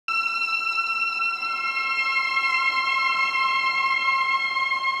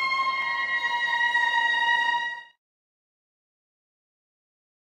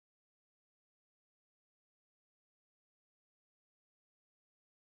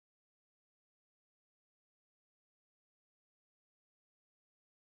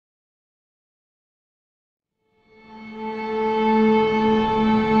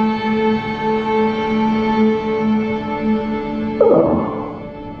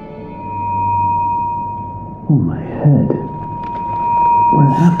Oh, my head. What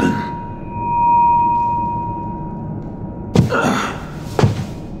happened?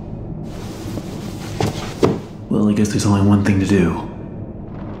 Well, I guess there's only one thing to do.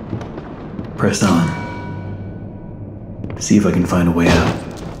 Press on. See if I can find a way out.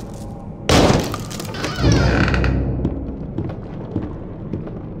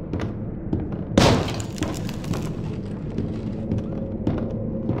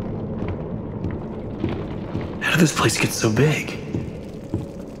 How did this place get so big?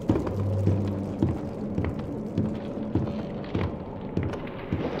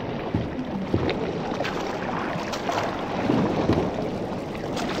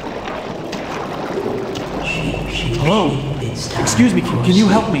 Hello? Excuse me, can you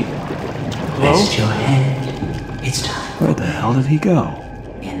help me? Hello? Rest your head. It's time. Where the hell did he go?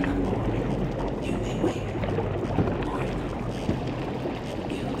 In the morning, you may wake.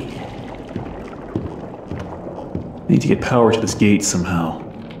 You'll be dead. I need to get power to this gate somehow.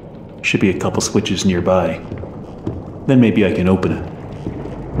 Should be a couple switches nearby. Then maybe I can open it.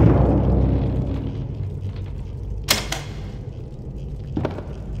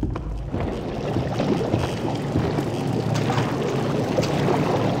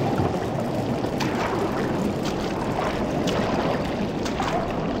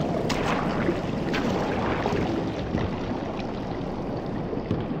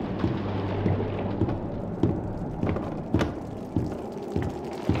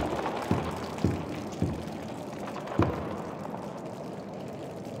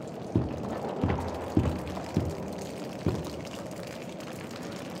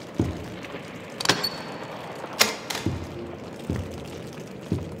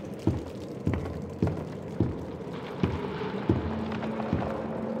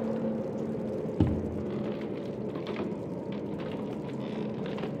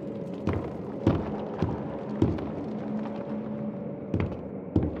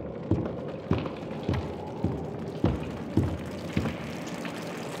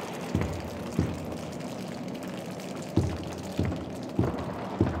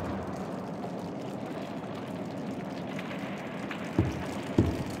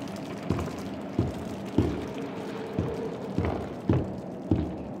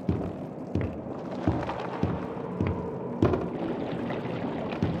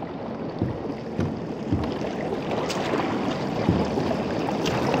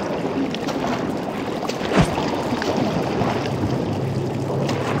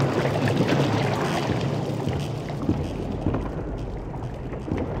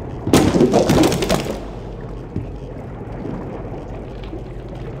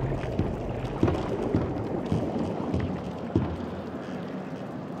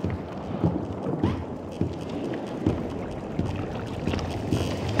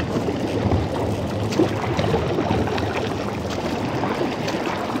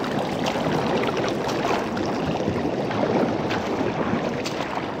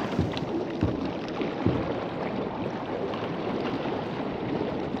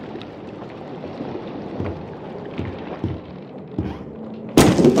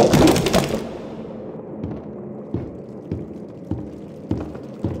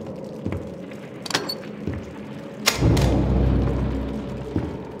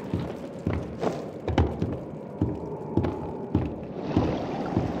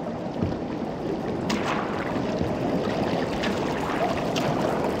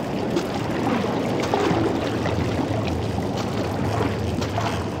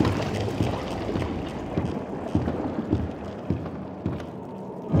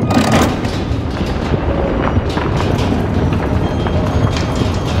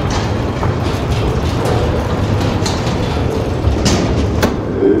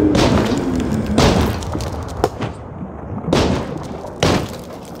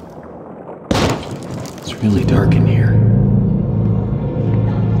 Really dark in here.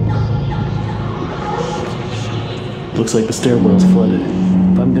 Looks like the stairwell's flooded. If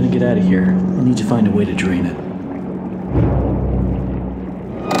I'm gonna get out of here, I need to find a way to drain it.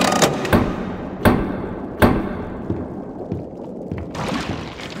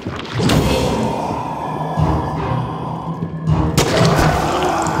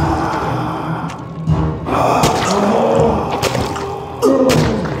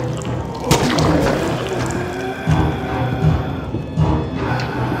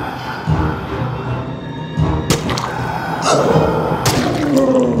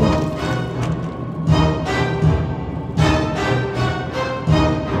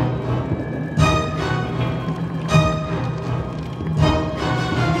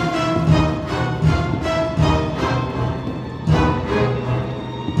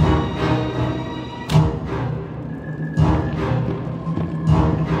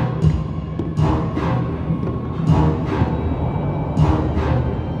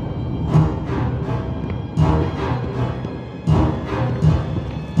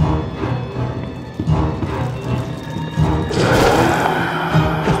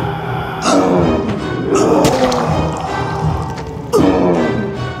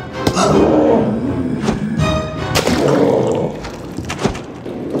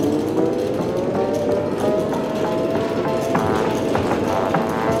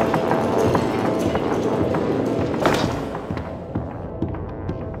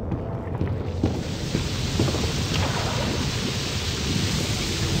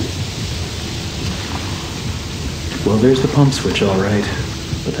 Well, there's the pump switch, all right.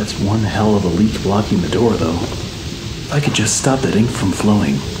 But that's one hell of a leak blocking the door, though. If I could just stop that ink from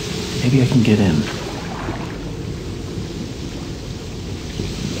flowing, maybe I can get in.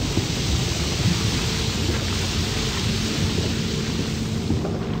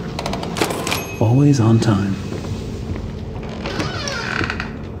 Always on time.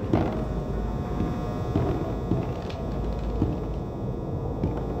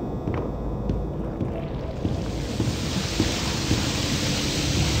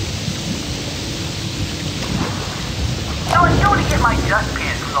 I was going to get my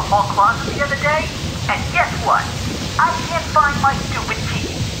dustpan from the hall closet the other day, and guess what? I can't find my stupid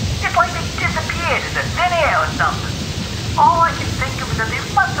key. It's like they disappeared into thin air or something. All I can think of is that they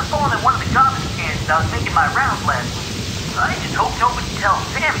must have fallen in one of the garbage cans when I was making my rounds last week. I just hope nobody tells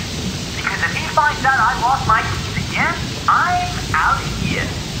Sammy, because if he finds out I lost my keys again, I'm out of here.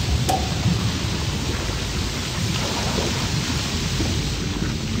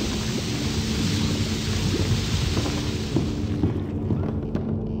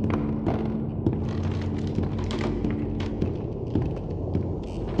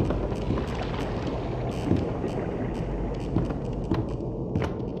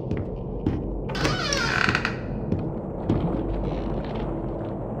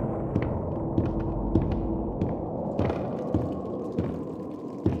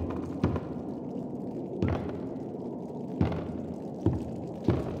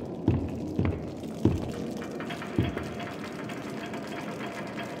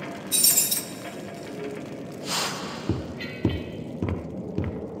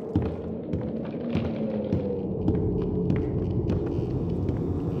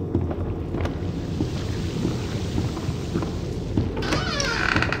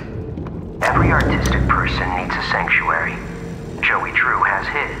 Every artistic person needs a sanctuary. Joey Drew has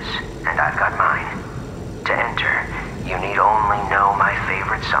his, and I've got mine. To enter, you need only know my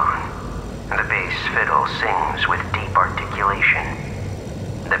favorite song. The bass fiddle sings with deep articulation.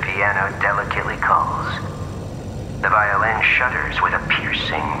 The piano delicately calls. The violin shudders with a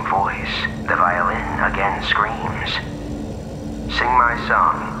piercing voice. The violin again screams. Sing my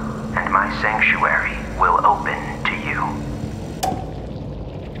song, and my sanctuary will open to you.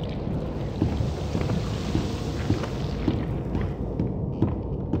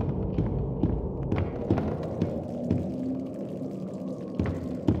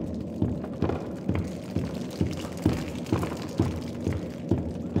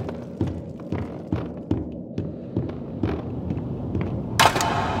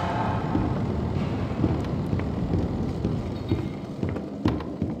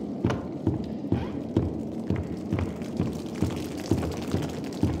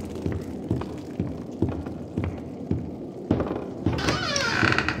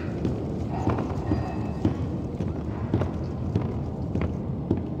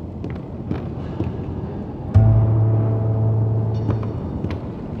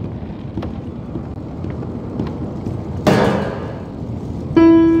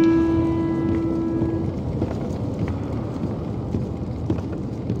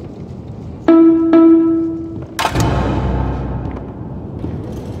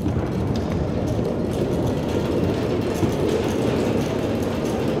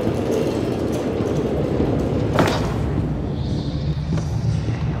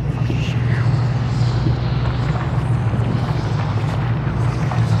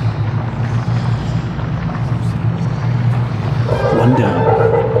 One down.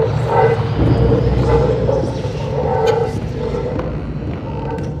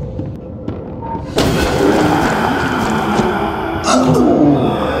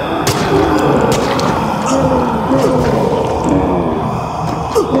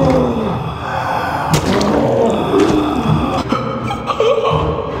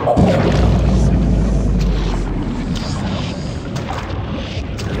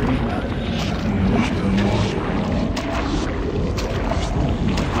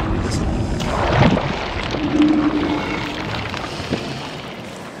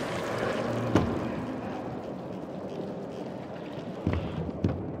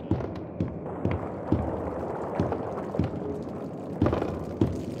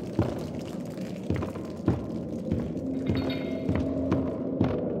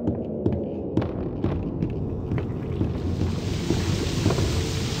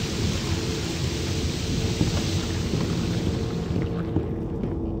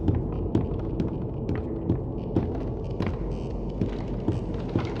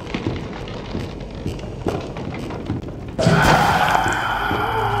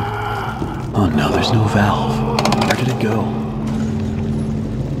 Oh no, there's no valve. Where did it go?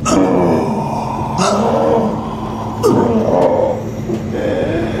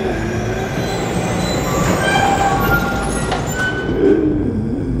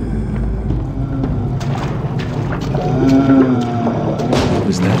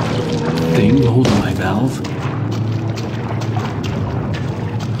 Was that thing holding my valve?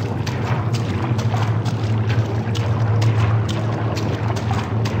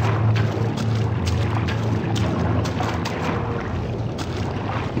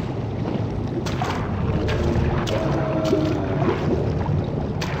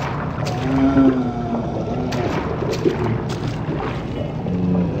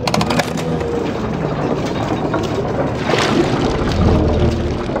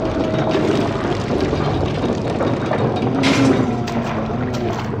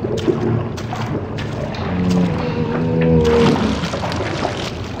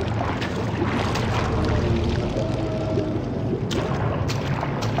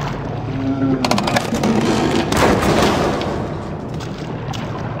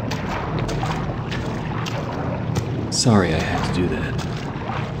 Sorry I had to do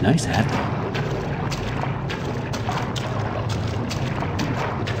that. Nice hat, though.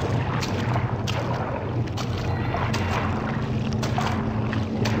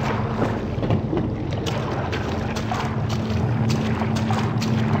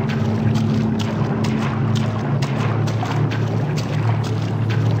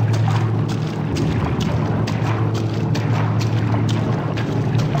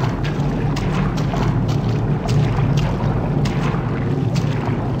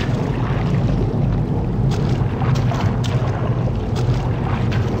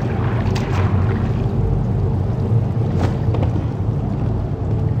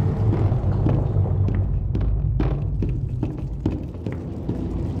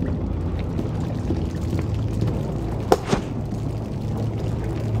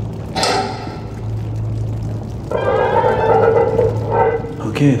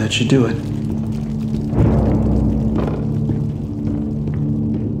 Okay, that should do it.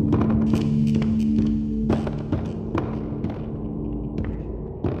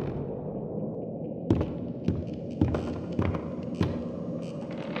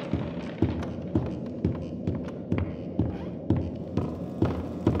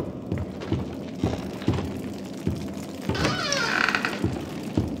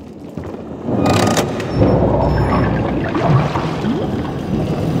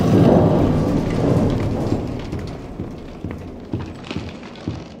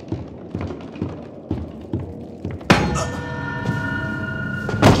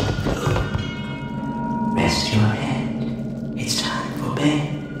 Rest your head. It's time for bed.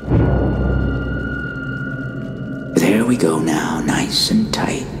 There we go now, nice and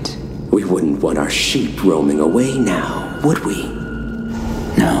tight. We wouldn't want our sheep roaming away now, would we?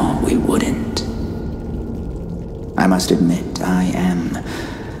 No, we wouldn't. I must admit, I am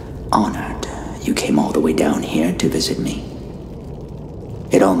honored you came all the way down here to visit me.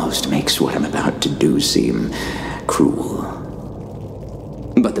 It almost makes what I'm about to do seem cruel.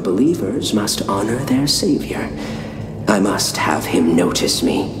 But the believers must honor their savior. I must have him notice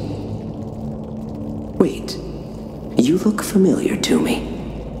me. Wait, you look familiar to me.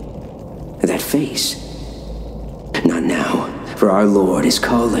 That face. Not now, for our Lord is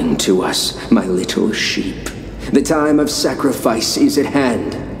calling to us, my little sheep. The time of sacrifice is at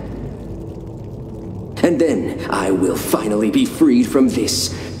hand. And then I will finally be freed from this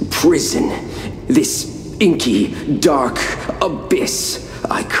prison, this inky, dark abyss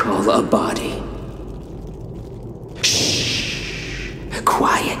I call a body. Shh.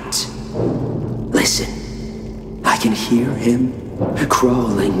 Quiet. Listen. I can hear him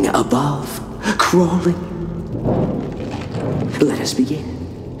crawling above. Crawling. Let us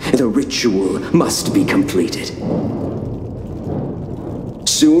begin. The ritual must be completed.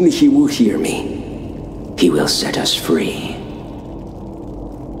 Soon he will hear me. He will set us free.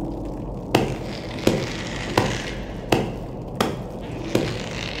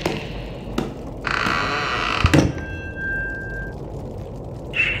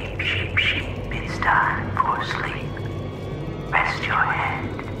 It's time for sleep. Rest your head.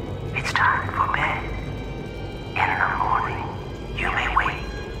 It's time for bed. In the morning, you may wake.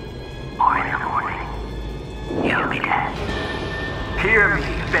 Or in the morning, you'll be dead. Hear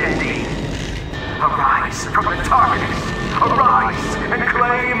me, Bendy. Arise from the darkness. Arise and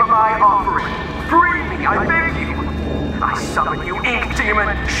claim my offering. Free me, I beg you. I summon you, ink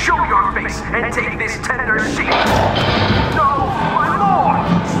demon. Show your face and take this tender sheep. No, my lord,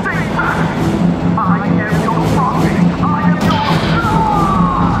 stay back. I am your prophet. I am your God.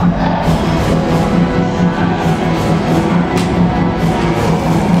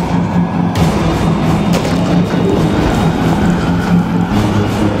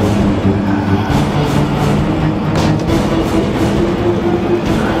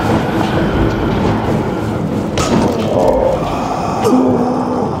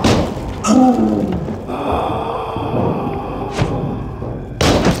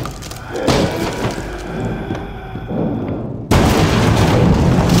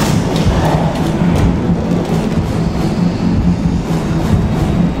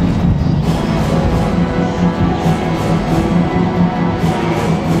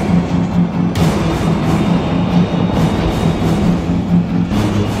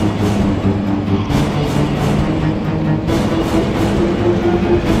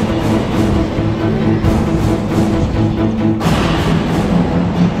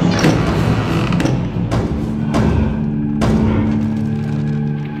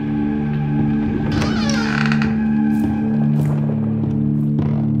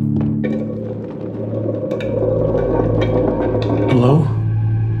 Hello?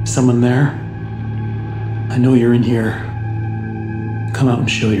 Someone there? I know you're in here. Come out and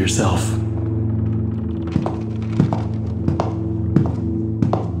show yourself.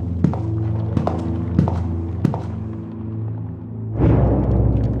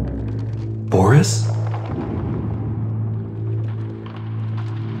 Boris?